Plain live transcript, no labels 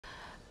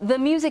The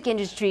music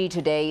industry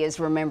today is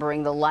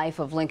remembering the life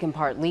of Linkin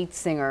Park lead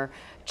singer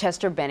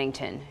Chester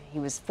Bennington. He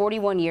was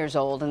 41 years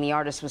old and the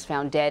artist was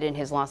found dead in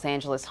his Los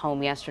Angeles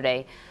home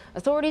yesterday.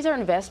 Authorities are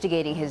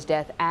investigating his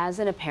death as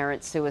an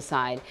apparent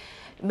suicide.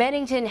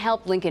 Bennington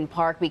helped Linkin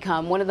Park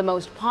become one of the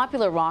most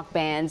popular rock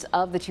bands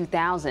of the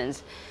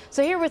 2000s.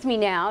 So here with me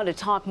now to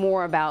talk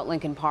more about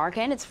Linkin Park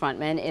and its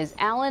frontman is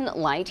Alan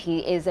Light. He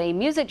is a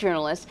music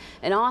journalist,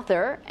 an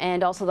author,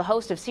 and also the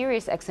host of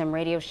SiriusXM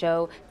radio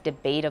show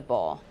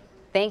Debatable.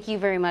 Thank you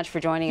very much for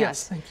joining us.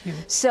 Yes, thank you.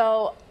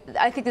 So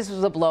I think this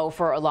was a blow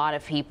for a lot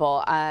of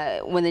people.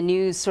 When the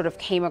news sort of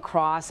came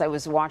across, I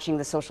was watching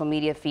the social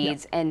media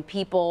feeds, and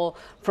people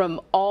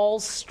from all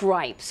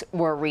stripes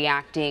were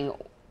reacting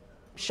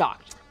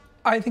shocked.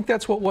 I think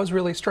that's what was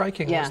really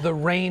striking, was the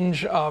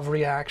range of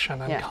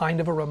reaction and kind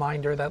of a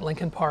reminder that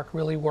Linkin Park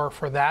really were,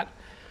 for that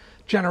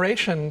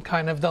generation,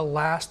 kind of the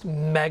last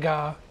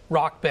mega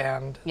rock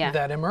band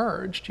that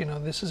emerged. You know,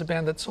 this is a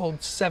band that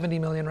sold 70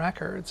 million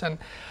records, and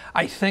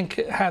I think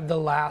it had the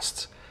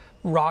last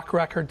rock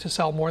record to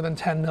sell more than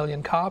 10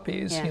 million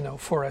copies, you know,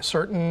 for a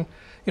certain,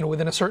 you know,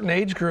 within a certain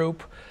age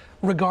group,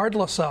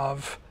 regardless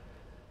of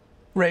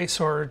race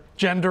or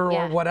gender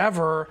or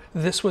whatever,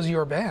 this was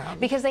your band.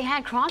 Because they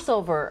had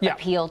crossover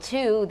appeal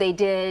too. They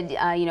did,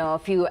 you know, a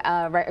few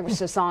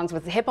songs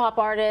with hip hop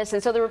artists,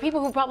 and so there were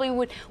people who probably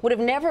would have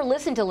never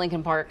listened to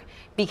Linkin Park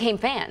became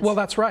fans. Well,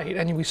 that's right.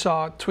 And we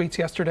saw tweets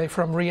yesterday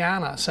from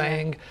Rihanna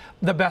saying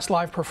the best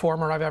live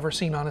performer I've ever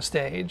seen on a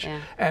stage,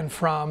 and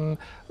from,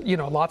 you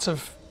know, lots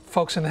of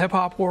folks in the hip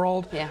hop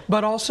world,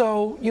 but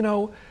also, you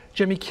know,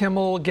 Jimmy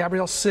Kimmel,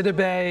 Gabrielle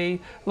Sidibe,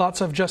 lots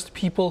of just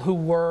people who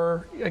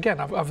were, again,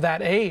 of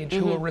that age,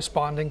 who were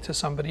responding to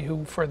somebody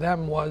who, for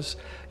them, was,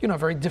 you know, a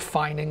very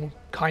defining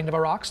kind of a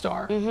rock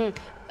star.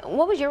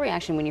 What was your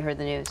reaction when you heard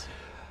the news?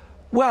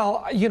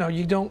 Well, you know,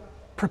 you don't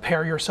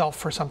prepare yourself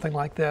for something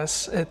like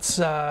this. It's,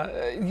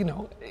 you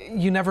know,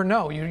 you never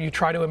know. You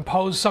try to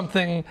impose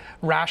something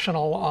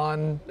rational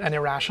on an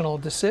irrational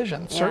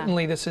decision.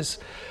 Certainly this is,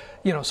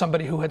 you know,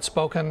 somebody who had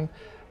spoken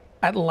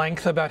at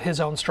length about his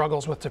own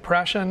struggles with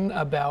depression,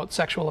 about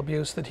sexual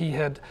abuse that he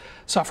had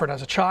suffered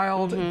as a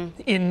child.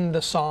 In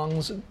the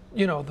songs,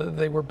 you know,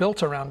 they were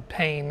built around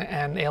pain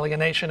and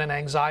alienation and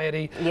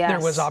anxiety.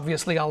 There was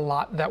obviously a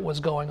lot that was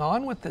going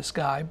on with this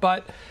guy,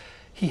 but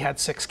he had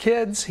 6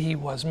 kids, he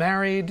was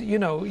married. You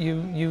know,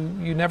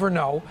 you never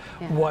know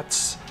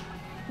what's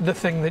the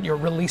thing that you're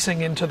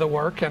releasing into the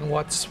work and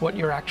what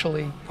you're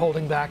actually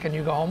holding back and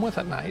you go home with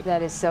at night.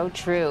 That is so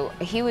true.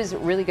 He was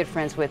really good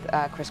friends with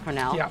Chris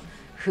Cornell,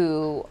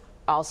 who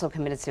also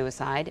committed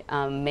suicide.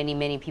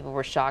 Many people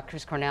were shocked.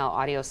 Chris Cornell,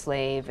 Audio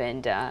Slave,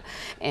 and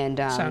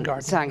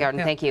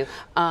Soundgarden. Thank you.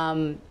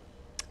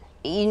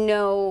 You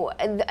know,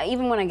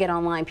 even when I get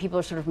online, people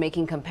are sort of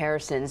making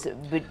comparisons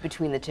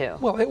between the two.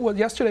 Well,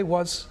 yesterday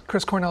was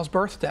Chris Cornell's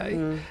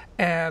birthday,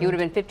 and he would have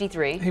been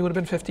 53. He would have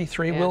been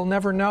 53. We'll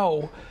never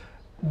know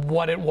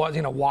what it was,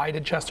 you know, why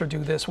did Chester do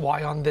this,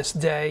 why on this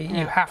day.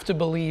 You have to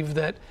believe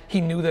that he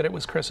knew that it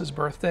was Chris's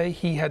birthday.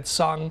 He had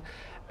sung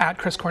at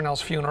Chris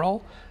Cornell's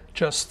funeral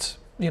just,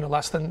 you know,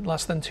 less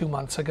than 2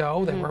 months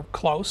ago. They were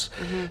close.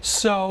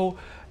 So,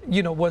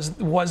 you know,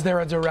 was there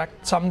a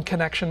direct, some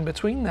connection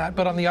between that?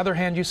 But on the other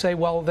hand, you say,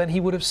 well, then he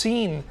would have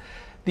seen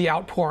the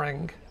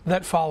outpouring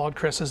that followed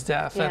Chris's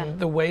death and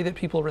the way that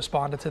people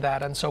responded to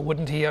that, and so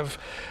wouldn't he have,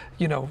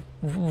 you know,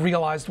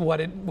 realized what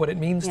it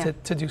means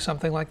to do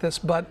something like this?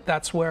 But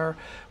that's where,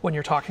 when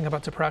you're talking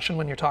about depression,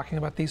 when you're talking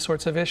about these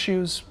sorts of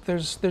issues,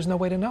 there's no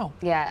way to know.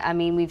 Yeah, I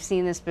mean, we've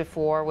seen this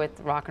before with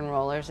rock and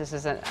rollers. This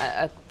is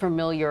a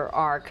familiar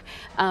arc.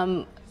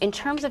 In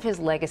terms of his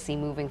legacy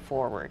moving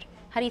forward,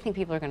 how do you think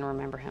people are going to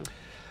remember him?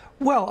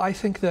 Well, I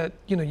think that,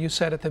 you know, you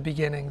said at the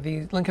beginning,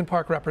 the Linkin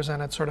Park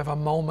represented sort of a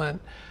moment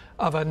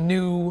of a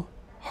new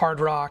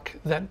hard rock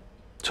that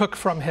took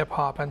from hip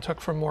hop and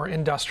took from more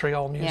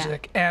industrial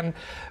music, and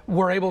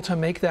were able to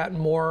make that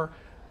more,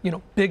 you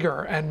know,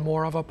 bigger and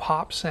more of a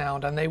pop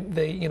sound. And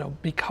they, you know,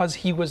 because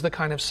he was the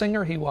kind of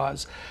singer he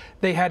was,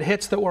 they had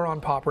hits that were on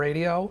pop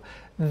radio.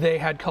 They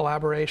had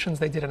collaborations.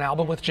 They did an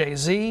album with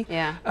Jay-Z.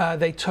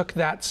 They took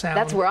that sound.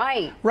 That's where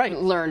I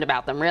learned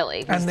about them,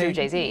 really, was through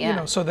Jay-Z. You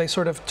know, so they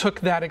sort of took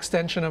that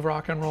extension of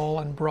rock and roll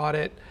and brought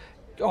it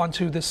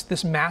onto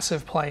this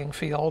massive playing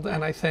field.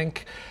 And I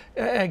think,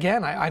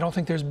 again, I don't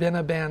think there's been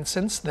a band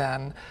since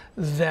then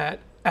that,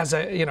 as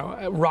a, you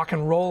know, rock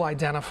and roll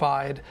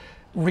identified,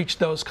 reached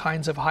those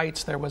kinds of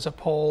heights. There was a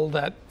poll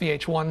that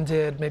VH1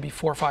 did maybe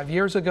 4 or 5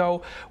 years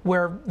ago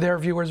where their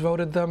viewers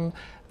voted them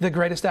the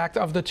greatest act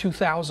of the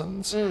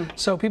 2000s.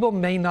 So people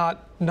may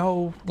not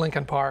know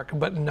Linkin Park,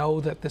 but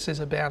know that this is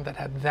a band that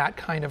had that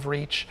kind of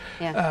reach,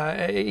 you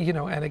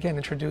know, and again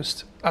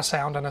introduced a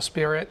sound and a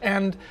spirit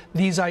and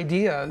these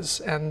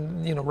ideas,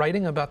 and, you know,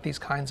 writing about these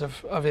kinds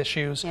of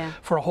issues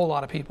for a whole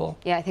lot of people.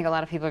 Yeah, I think a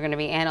lot of people are going to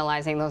be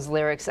analyzing those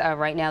lyrics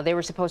right now. They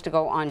were supposed to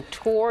go on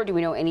tour. Do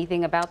we know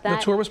anything about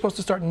that? The tour was supposed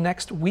to start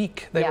next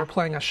week. They were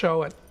playing a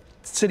show at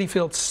Citi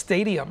Field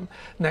Stadium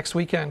next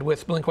weekend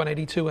with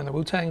Blink-182 and the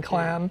Wu-Tang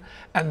Clan,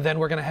 and then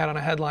we're going to head on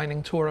a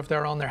headlining tour of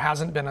their own. There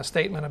hasn't been a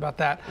statement about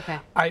that. Okay.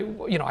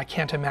 I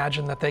can't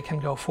imagine that they can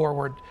go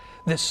forward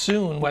this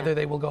soon. Whether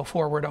they will go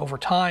forward over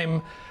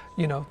time,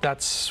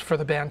 that's for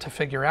the band to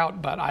figure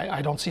out. But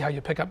I don't see how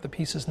you pick up the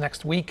pieces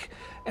next week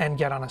and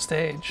get on a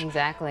stage.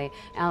 Exactly.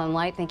 Alan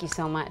Light, thank you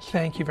so much.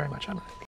 Thank you very much, Emma.